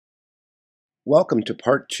Welcome to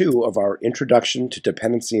part 2 of our Introduction to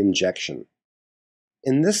Dependency Injection.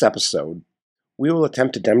 In this episode, we will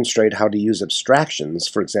attempt to demonstrate how to use abstractions,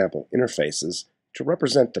 for example, interfaces, to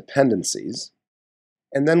represent dependencies,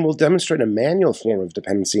 and then we'll demonstrate a manual form of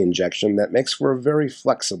dependency injection that makes for a very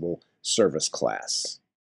flexible service class.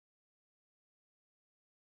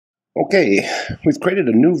 Okay, we've created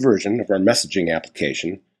a new version of our messaging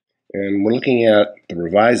application, and we're looking at the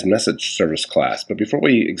revised message service class. But before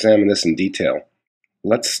we examine this in detail,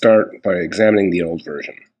 let's start by examining the old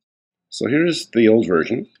version. So here's the old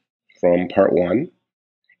version from part 1,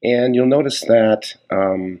 and you'll notice that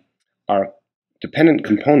our dependent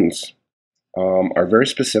components are very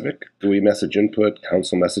specific: GUI message input,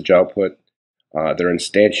 console message output. They're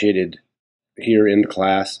instantiated here in the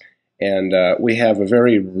class, and we have a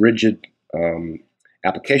very rigid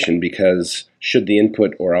application because should the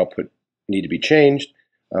input or output need to be changed,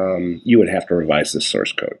 you would have to revise this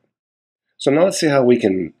source code. So now let's see how we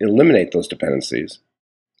can eliminate those dependencies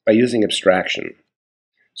by using abstraction.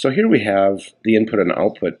 So here we have the input and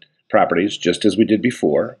output properties just as we did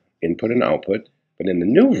before, input and output, but in the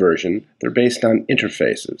new version, they're based on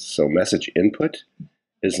interfaces. So message input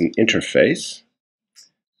is an interface,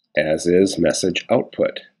 as is message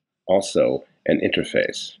output, also an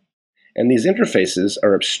interface. And these interfaces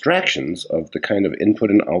are abstractions of the kind of input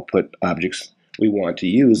and output objects we want to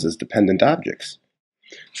use as dependent objects.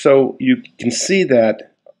 So you can see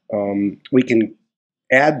that we can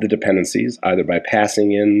add the dependencies either by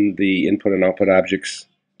passing in the input and output objects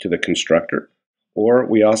to the constructor, or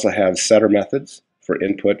we also have setter methods for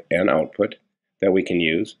input and output that we can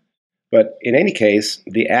use. But in any case,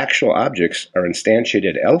 the actual objects are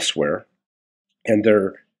instantiated elsewhere, and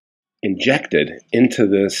they're injected into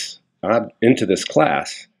this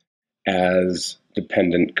class as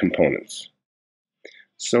dependent components.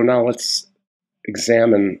 So now let's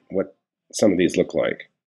examine what some of these look like.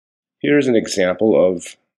 Here's an example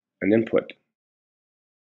of an input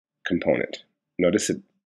component. Notice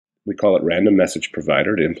we call it random message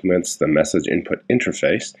provider. It implements the message input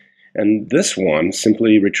interface. And this one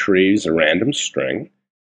simply retrieves a random string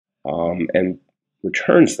and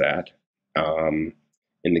returns that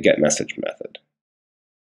in the getMessage method.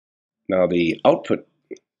 Now the output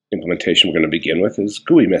implementation we're going to begin with is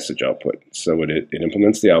GUI message output. So it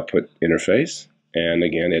implements the output interface, and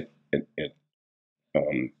again it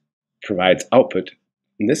provides output,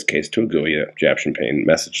 in this case to a GUI, a Jaption pane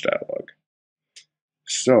message dialog.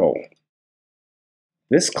 So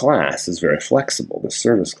this class is very flexible, the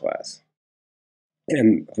service class,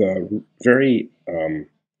 and the very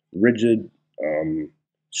rigid,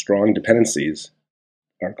 strong dependencies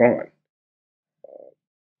are gone.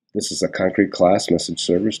 This is a concrete class, message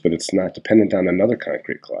service, but it's not dependent on another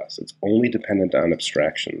concrete class. It's only dependent on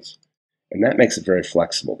abstractions. And that makes it very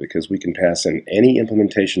flexible because we can pass in any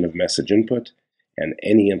implementation of message input and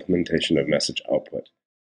any implementation of message output.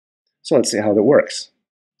 So let's see how that works.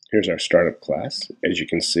 Here's our startup class. As you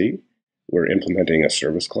can see, we're implementing a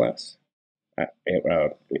service class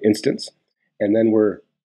instance, and then we're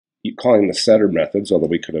calling the setter methods, although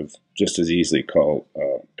we could have just as easily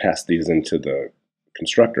passed these into the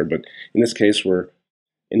constructor. But in this case, we're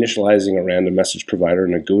initializing a random message provider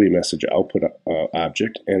and a GUI message output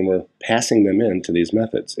object, and we're passing them into these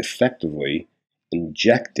methods, effectively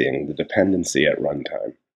injecting the dependency at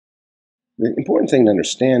runtime. The important thing to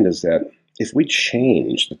understand is that if we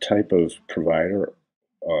change the type of provider,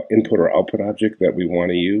 input or output object that we want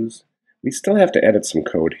to use, we still have to edit some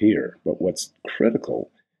code here. But what's critical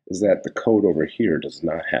is that the code over here does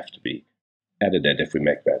not have to be edited if we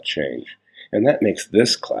make that change. And that makes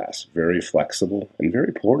this class very flexible and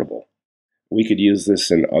very portable. We could use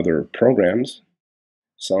this in other programs,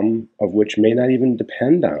 some of which may not even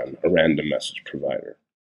depend on a random message provider.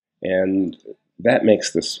 And that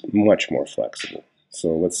makes this much more flexible. So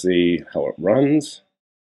let's see how it runs.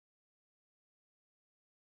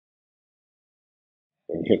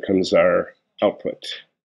 And here comes our output.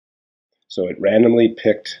 So it randomly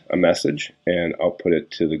picked a message and output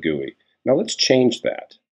it to the GUI. Now let's change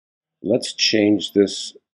that. Let's change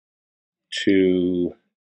this to,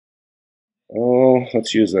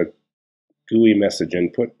 let's use a GUI message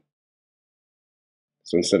input.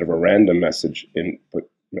 So instead of a random message input,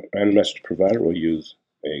 random message provider, we'll use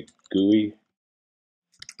a GUI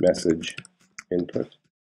message input.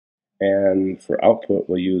 And for output,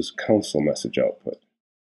 we'll use console message output.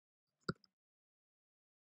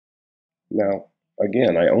 Now,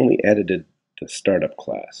 again, I only edited the startup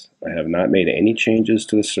class. I have not made any changes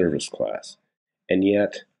to the service class. And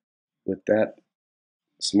yet, with that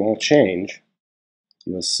small change,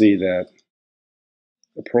 you'll see that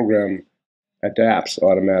the program adapts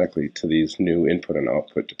automatically to these new input and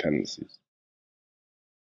output dependencies.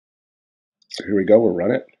 So here we go, we'll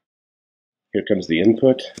run it. Here comes the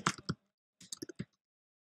input,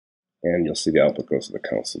 and you'll see the output goes to the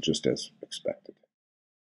console just as expected.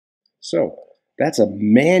 So that's a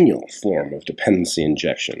manual form of dependency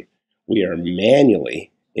injection. We are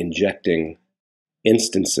manually injecting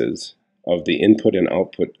instances of the input and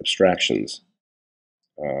output abstractions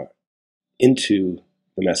into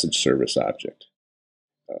the message service object.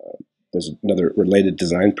 There's another related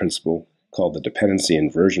design principle called the dependency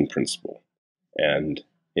inversion principle. And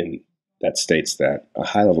that states that a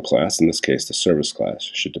high-level class, in this case the service class,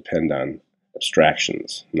 should depend on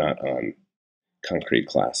abstractions, not on concrete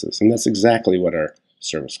classes. And that's exactly what our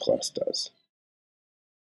service class does.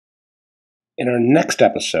 In our next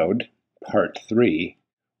episode, part 3,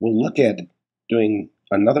 we'll look at doing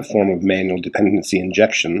another form of manual dependency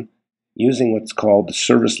injection using what's called the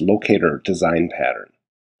service locator design pattern.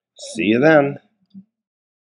 See you then.